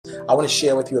I want to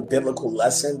share with you a biblical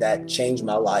lesson that changed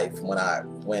my life when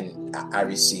I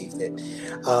received it.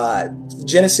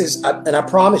 Genesis, and I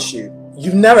promise you,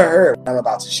 you've never heard what I'm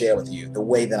about to share with you the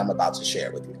way that I'm about to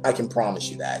share with you. I can promise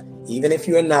you that. Even if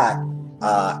you're not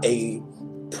a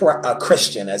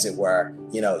Christian, as it were,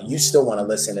 you still want to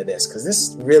listen to this, because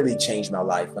this really changed my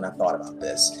life when I thought about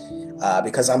this.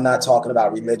 Because I'm not talking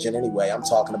about religion anyway. I'm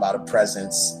talking about a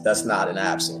presence that's not an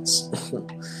absence.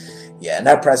 Yeah, and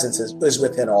that presence is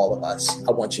within all of us.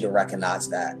 I want you to recognize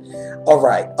that. All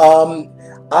right.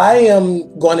 I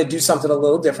am going to do something a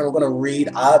little different. I'm going to read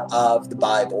out of the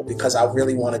Bible because I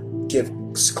really want to give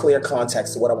clear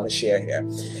context to what I want to share here.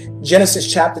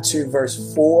 Genesis chapter 2,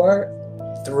 verse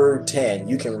 4 through 10.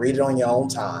 You can read it on your own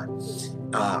time.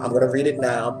 I'm going to read it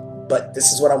now, but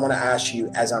this is what I want to ask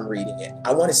you as I'm reading it.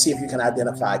 I want to see if you can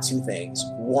identify two things.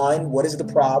 One, what is the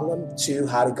problem? Two,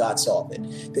 how did God solve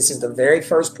it? This is the very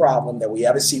first problem that we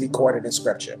ever see recorded in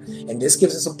Scripture. And this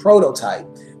gives us a prototype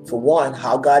for one,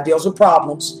 how God deals with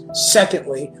problems.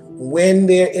 Secondly, when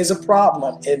there is a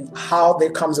problem and how there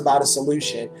comes about a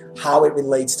solution, how it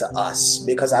relates to us.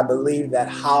 Because I believe that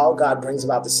how God brings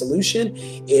about the solution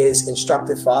is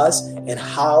instructive for us, and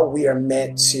how we are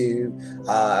meant to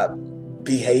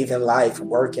behave in life,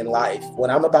 work in life. What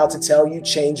I'm about to tell you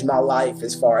changed my life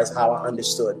as far as how I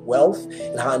understood wealth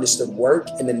and how I understood work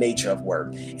and the nature of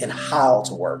work and how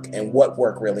to work and what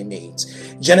work really means.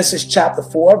 Genesis chapter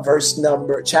 2, verse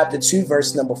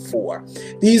number 4.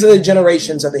 These are the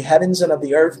generations of the heavens and of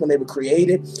the earth when they were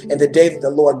created, and the day that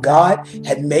the Lord God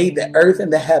had made the earth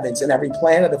and the heavens, and every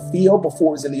plant of the field before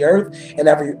it was in the earth, and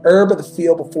every herb of the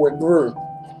field before it grew.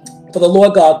 For the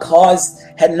Lord God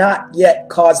had not yet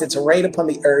caused it to rain upon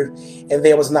the earth, and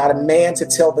there was not a man to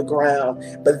till the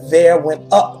ground. But there went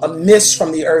up a mist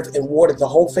from the earth and watered the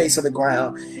whole face of the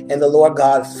ground. And the Lord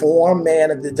God formed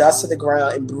man of the dust of the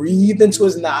ground and breathed into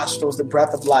his nostrils the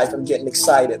breath of life. I'm getting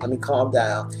excited. Let me calm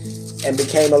down. And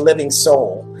became a living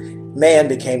soul. Man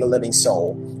became a living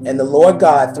soul. And the Lord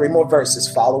God, 3 more verses,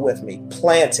 follow with me,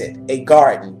 planted a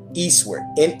garden eastward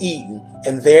in Eden,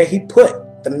 and there he put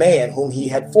the man whom he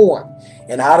had formed.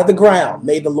 And out of the ground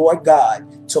made the Lord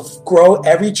God to grow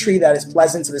every tree that is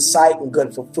pleasant to the sight and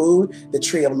good for food, the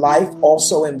tree of life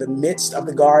also in the midst of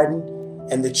the garden,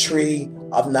 and the tree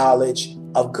of knowledge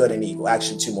of good and evil.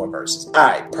 Actually, 2 more verses. All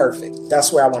right, perfect.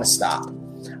 That's where I want to stop.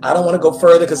 I don't want to go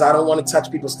further because I don't want to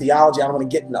touch people's theology. I don't want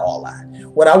to get into all that.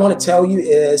 What I want to tell you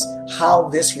is how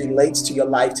this relates to your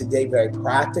life today very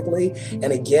practically. And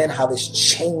again, how this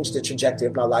changed the trajectory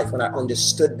of my life when I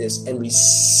understood this and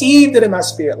received it in my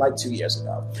spirit like 2 years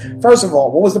ago. First of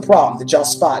all, what was the problem? Did y'all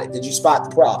spot it? Did you spot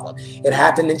the problem? It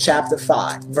happened in chapter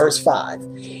 5, verse 5.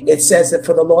 It says that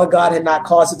for the Lord God had not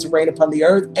caused it to rain upon the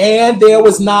earth, and there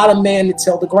was not a man to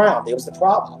till the ground. There was the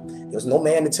problem. There was no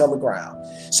man to till the ground.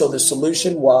 So the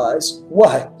solution was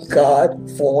what?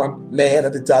 God formed man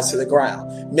of the dust of the ground.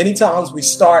 Many times we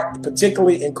start,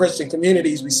 particularly in Christian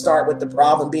communities, we start with the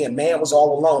problem being man was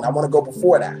all alone. I want to go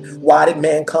before that. Why did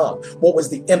man come? What was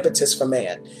the impetus for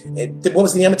man? What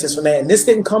was the impetus for man? And this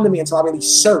didn't come to me until I really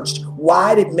searched.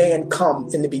 Why did man come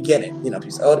in the beginning?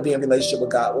 People say, to be in a relationship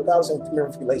with God. Well, God was in a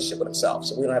relationship with himself,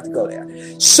 so we don't have to go there.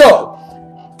 So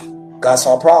God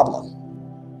saw a problem.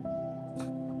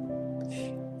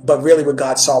 But really what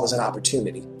God saw was an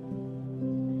opportunity.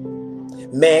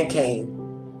 Man came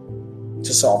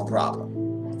to solve a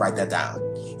problem. Write that down.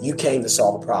 You came to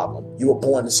solve a problem. You were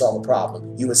born to solve a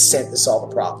problem. You were sent to solve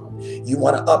a problem. You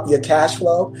want to up your cash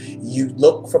flow? You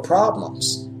look for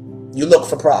problems. You look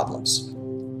for problems.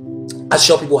 I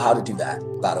show people how to do that,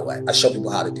 by the way. I show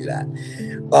people how to do that.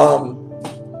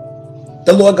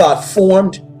 The Lord God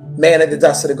formed man of the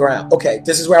dust of the ground. Okay,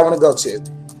 this is where I want to go to.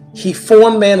 He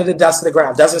formed man of the dust of the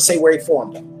ground. Doesn't say where he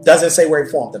formed him. Doesn't say where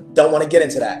he formed him. Don't want to get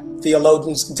into that.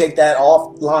 Theologians can take that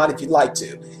offline if you'd like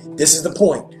to. This is the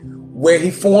point. Where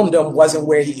he formed him wasn't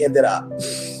where he ended up.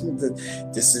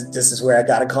 This is where I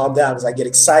got to calm down because I get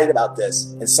excited about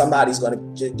this. And somebody's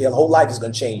going to, their whole life is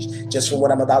going to change just from what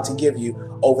I'm about to give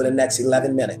you over the next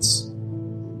 11 minutes.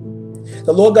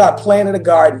 The Lord God planted a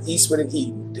garden eastward in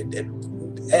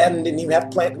Eden. Adam didn't even have to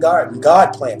plant the garden.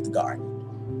 God planted the garden.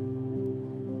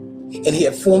 And he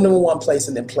had formed him in one place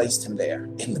and then placed him there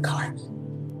in the garden.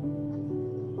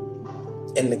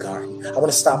 in the garden. I want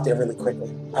to stop there really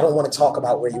quickly. I don't want to talk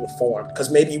about where you were formed, because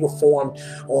maybe you were formed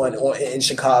in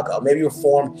Chicago. Maybe you were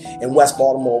formed in West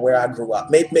Baltimore, where I grew up.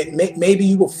 Maybe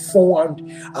you were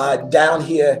formed down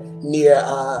here near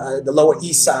the Lower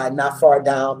East Side, not far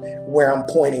down where I'm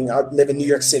pointing. I live in New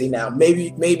York City now.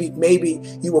 Maybe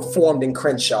you were formed in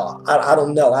Crenshaw. I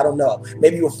don't know.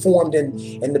 Maybe you were formed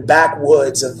in the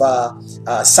backwoods of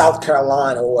South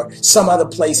Carolina, or some other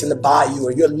place in the bayou,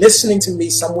 or you're listening to me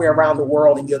somewhere around the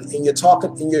world, and you're talking,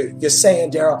 and you're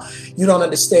saying, Daryl, you don't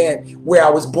understand where I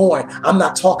was born. I'm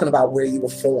not talking about where you were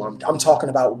formed. I'm talking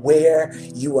about where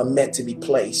you were meant to be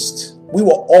placed. We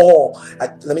were all,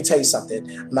 let me tell you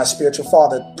something. My spiritual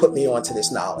father put me onto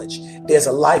this knowledge. There's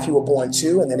a life you were born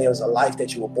to, and then there's a life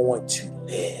that you were born to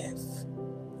live.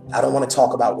 I don't want to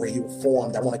talk about where you were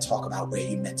formed. I want to talk about where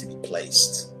you're meant to be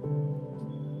placed.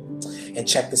 And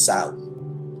check this out.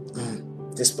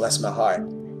 This blessed my heart.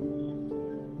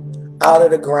 Out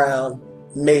of the ground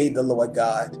made the Lord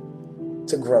God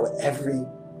to grow every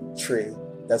tree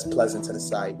that's pleasant to the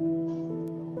sight.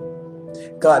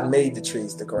 God made the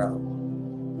trees to grow.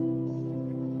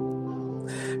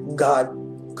 God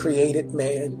created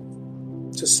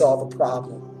man to solve a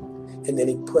problem, and then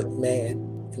he put man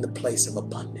in the place of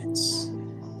abundance.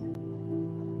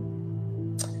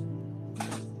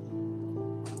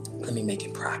 Let me make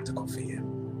it practical for you.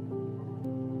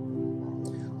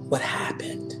 What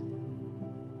happened?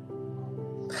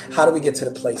 How do we get to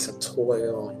the place of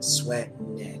toil and sweat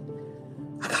and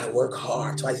I gotta work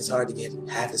hard, twice as hard to get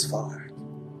half as far?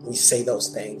 We say those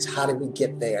things. How did we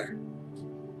get there?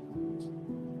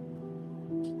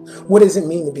 What does it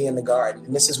mean to be in the garden?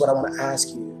 And this is what I want to ask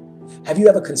you. Have you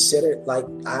ever considered, like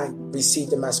I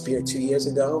received in my spirit 2 years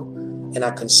ago, and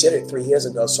I considered 3 years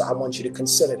ago, so I want you to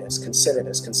consider this,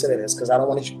 because I don't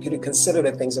want you to consider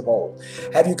the things of old.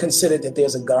 Have you considered that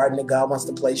there's a garden that God wants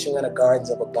to place you in, a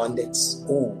garden of abundance?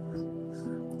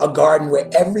 A garden where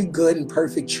every good and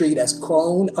perfect tree that's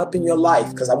grown up in your life,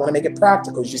 because I want to make it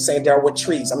practical. You're saying, Daryl, what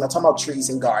trees? I'm not talking about trees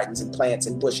and gardens and plants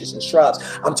and bushes and shrubs.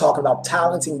 I'm talking about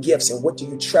talents and gifts, and what do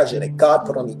you treasure that God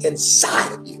put on the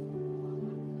inside of you?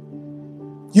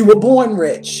 You were born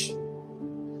rich.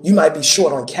 You might be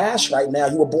short on cash right now.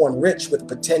 You were born rich with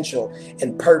potential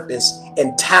and purpose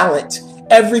and talent.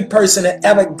 Every person that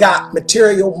ever got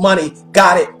material money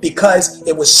got it because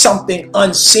it was something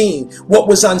unseen. What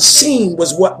was unseen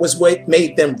was what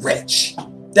made them rich.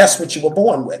 That's what you were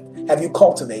born with. Have you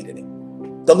cultivated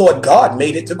it? The Lord God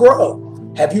made it to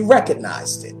grow. Have you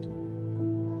recognized it?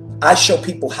 I show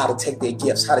people how to take their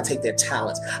gifts, how to take their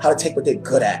talents, how to take what they're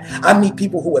good at. I meet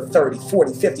people who are 30,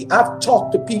 40, 50. I've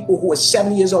talked to people who are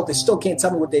 70 years old. They still can't tell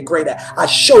me what they're great at. I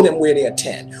show them where they're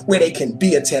 10, where they can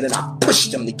be a 10, and I push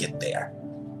them to get there.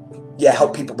 Yeah,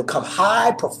 help people become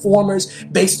high performers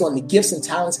based on the gifts and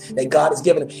talents that God has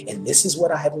given them. And this is what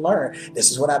I have learned.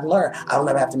 I don't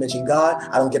ever have to mention God.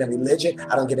 I don't get in religion.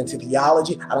 I don't get into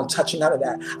theology. I don't touch none of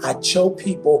that. I show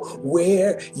people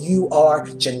where you are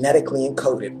genetically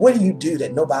encoded. What do you do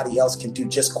that nobody else can do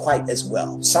just quite as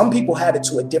well? Some people have it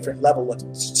to a different level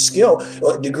of skill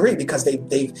or degree because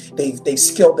they've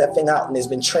skilled that thing out, and there's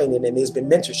been training and there's been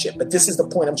mentorship. But this is the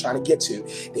point I'm trying to get to.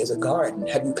 There's a garden.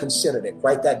 Have you considered it?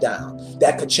 Write that down.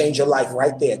 That could change your life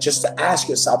right there. Just to ask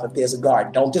yourself if there's a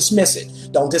garden. Don't dismiss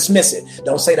it. Don't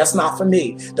say that's not for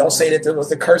me. Don't say that there was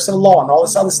the curse of the law and all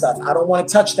this other stuff. I don't want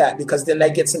to touch that, because then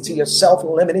that gets into your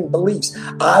self-limiting beliefs.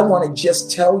 I want to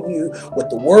just tell you what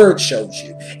the word shows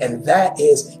you. And that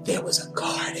is, there was a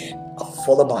garden of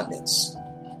full abundance.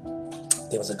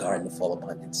 There was a garden of full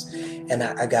abundance. And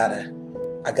I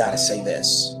gotta say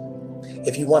this.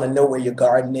 If you want to know where your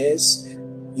garden is,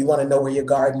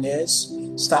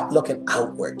 stop looking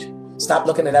outward. Stop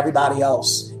looking at everybody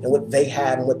else and what they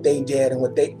had and what they did and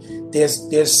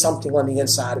there's something on the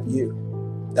inside of you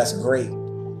that's great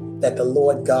that the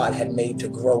Lord God had made to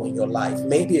grow in your life.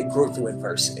 Maybe it grew through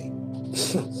adversity.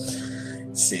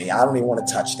 See, I don't even want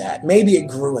to touch that. Maybe it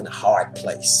grew in a hard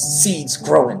place. Seeds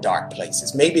grow in dark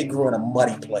places. Maybe it grew in a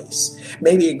muddy place.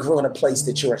 Maybe it grew in a place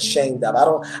that you're ashamed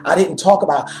of. I didn't talk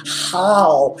about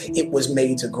how it was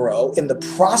made to grow, in the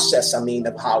process, of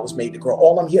how it was made to grow.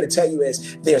 All I'm here to tell you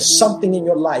is there's something in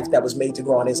your life that was made to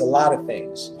grow, and there's a lot of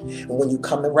things. And when you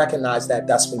come to recognize that,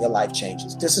 that's when your life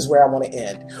changes. This is where I want to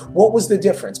end. What was the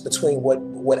difference between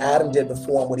what Adam did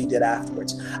before and what he did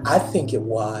afterwards? I think it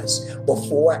was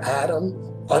before Adam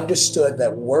understood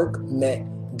that work meant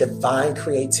divine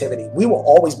creativity. We were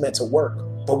always meant to work,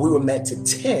 but we were meant to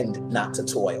tend, not to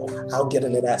toil. I'll get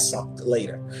into that some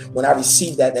later. When I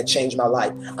received that changed my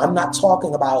life. I'm not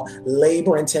talking about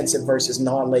labor-intensive versus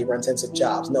non-labor-intensive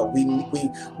jobs. No,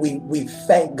 we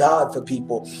thank God for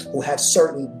people who have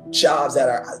certain jobs that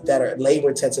are labor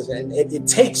intensive, and it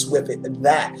takes with it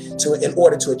that in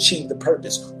order to achieve the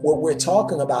purpose. What we're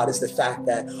talking about is the fact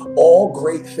that all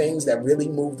great things that really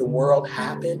move the world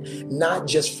happen not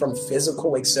just from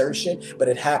physical exertion, but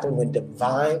it happened when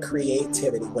divine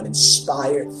creativity, when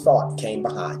inspired thought came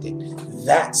behind it.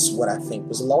 That's what I think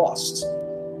was lost.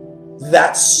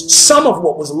 That's some of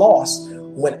what was lost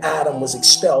when Adam was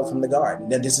expelled from the garden.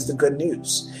 Now, this is the good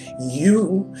news.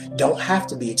 You don't have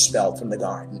to be expelled from the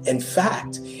garden. In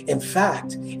fact,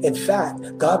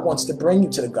 God wants to bring you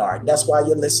to the garden. That's why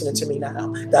you're listening to me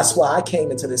now. That's why I came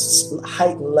into this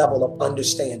heightened level of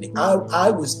understanding.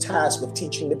 I was tasked with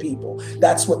teaching the people.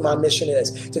 That's what my mission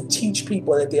is, to teach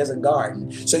people that there's a garden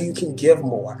so you can give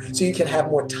more, so you can have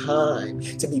more time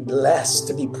to be blessed,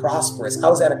 to be prosperous. I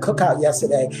was at a cookout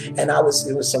yesterday, and there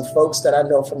was some folks that I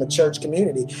know from the church community,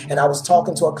 and I was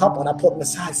talking to a couple, and I pulled them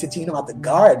aside and said, do you know about the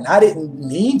garden? I didn't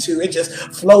mean to. It just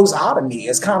flows out of me.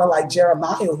 It's kind of like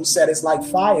Jeremiah, who said, it's like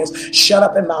fires shut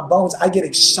up in my bones. I get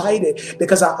excited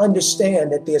because I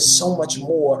understand that there's so much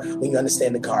more when you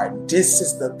understand the garden. This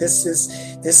is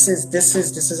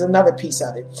another piece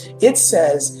of it. It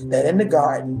says that in the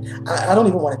garden, I don't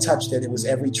even want to touch that. It was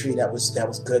every tree that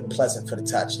was good, pleasant for the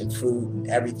touch, and food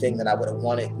and everything that I would have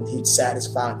wanted. And he'd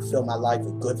satisfy and fill my life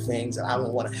with good things. And I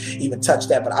don't want to even touch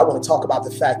that, but I want to talk about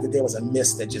the fact that there was a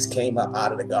mist that just came up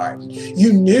out of the garden.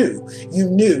 You knew,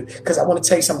 because I want to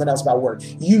tell you something else about work.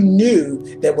 You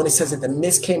knew that when it says that the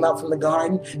mist came out from the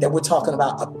garden, that we're talking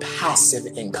about a passive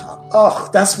income. Oh,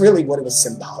 that's really what it was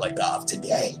symbolic of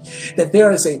today. That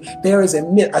there is a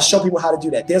myth. I show people how to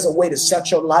do that. There's a way to set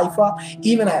your life up,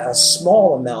 even at a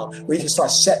small amount, where you can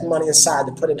start setting money aside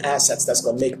to put in assets that's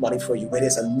going to make money for you, where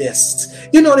there's a mist.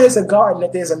 You know, there's a garden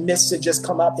that there's a mist that just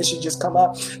come up. It should just come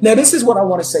up. Now, this is what I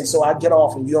want to say, so I get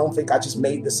off and you don't think I just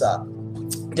made this up.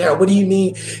 Daryl, what do you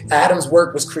mean Adam's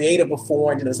work was created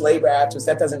before and then his labor afterwards?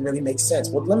 That doesn't really make sense.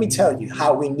 Well, let me tell you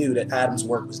how we knew that Adam's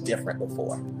work was different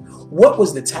before. What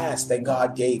was the task that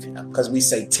God gave him? Because we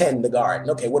say tend the garden.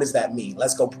 Okay, what does that mean?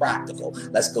 Let's go practical.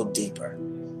 Let's go deeper.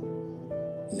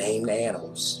 Name the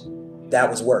animals. That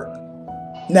was work.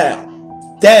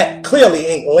 Now, that clearly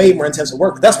ain't labor-intensive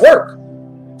work. That's work.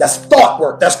 That's thought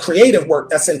work. That's creative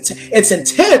work. It's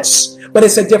intense, but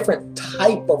it's a different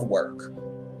type of work.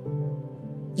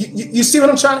 You see what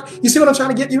I'm trying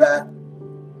to get you at?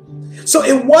 So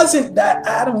it wasn't that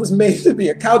Adam was made to be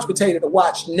a couch potato to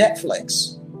watch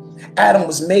Netflix. Adam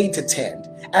was made to tend.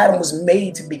 Adam was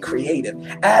made to be creative.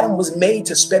 Adam was made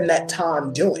to spend that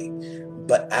time doing.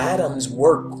 But Adam's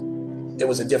work, it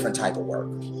was a different type of work.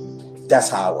 That's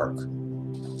how I work.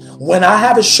 When I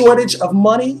have a shortage of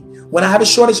money,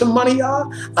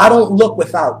 y'all, I don't look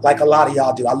without like a lot of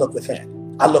y'all do. I look within.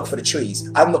 I look for the trees.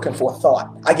 I'm looking for a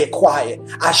thought. I get quiet.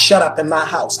 I shut up in my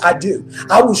house. I do.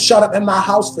 I will shut up in my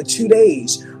house for 2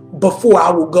 days before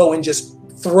I will go and just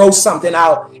throw something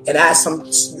out and ask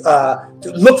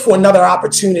look for another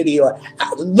opportunity or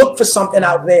look for something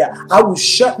out there. I will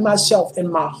shut myself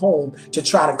in my home to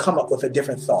try to come up with a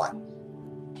different thought.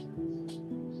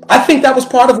 I think that was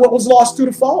part of what was lost through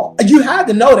the fall. You had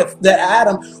to know that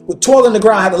Adam, with toil in the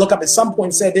ground, had to look up at some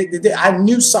point and say, I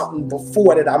knew something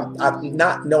before that I'm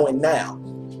not knowing now.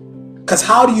 Because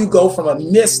how do you go from a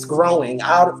mist coming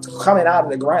out of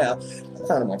the ground?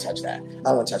 I don't want to touch that. I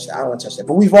don't want to touch that.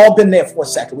 But we've all been there for a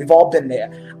second. We've all been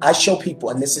there. I show people,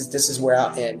 and this is where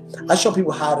I'll end. I show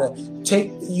people how to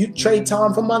trade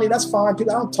time for money. That's fine.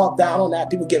 People, I don't talk down on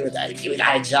that. People get with that. You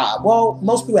got a job. Well,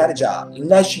 most people had a job,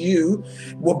 unless you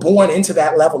were born into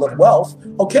that level of wealth.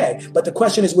 Okay, but the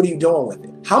question is, what are you doing with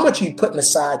it? How much are you putting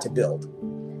aside to build?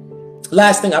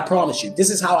 Last thing I promise you,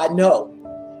 this is how I know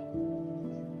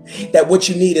that what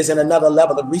you need is in another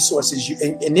level of resources.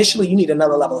 Initially, you need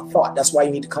another level of thought. That's why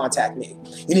you need to contact me.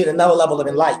 You need another level of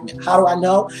enlightenment. How do I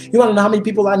know? You want to know how many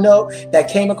people I know that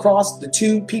came across the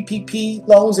 2 PPP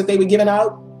loans that they were giving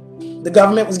out? The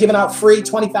government was giving out free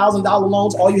 $20,000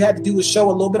 loans. All you had to do was show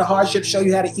a little bit of hardship, show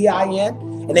you had an EIN,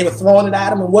 and they were throwing it at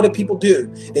them. And what did people do?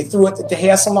 They threw it at the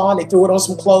hair salon. They threw it on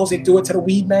some clothes. They threw it to the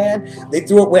weed man. They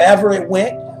threw it wherever it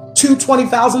went. 2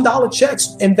 $20,000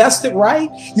 checks invested right,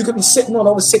 you could be sitting on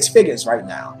over 6 figures right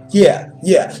now.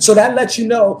 Yeah. So that lets you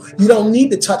know you don't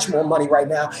need to touch more money right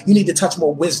now. You need to touch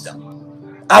more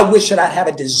wisdom. I wish that I'd have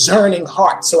a discerning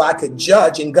heart so I could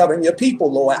judge and govern your people,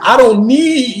 Lord. I don't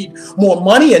need more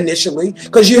money initially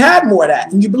because you had more of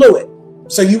that and you blew it.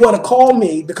 So you want to call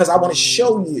me because I want to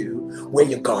show you where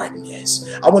your garden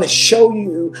is. I want to show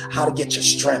you how to get your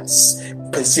strengths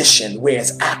position where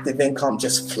it's active income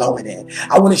just flowing in.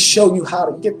 I want to show you how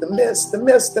to get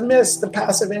the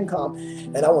passive income.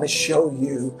 And I want to show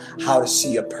you how to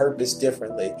see your purpose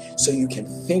differently so you can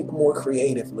think more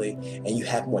creatively and you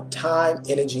have more time,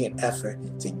 energy, and effort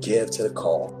to give to the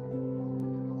call.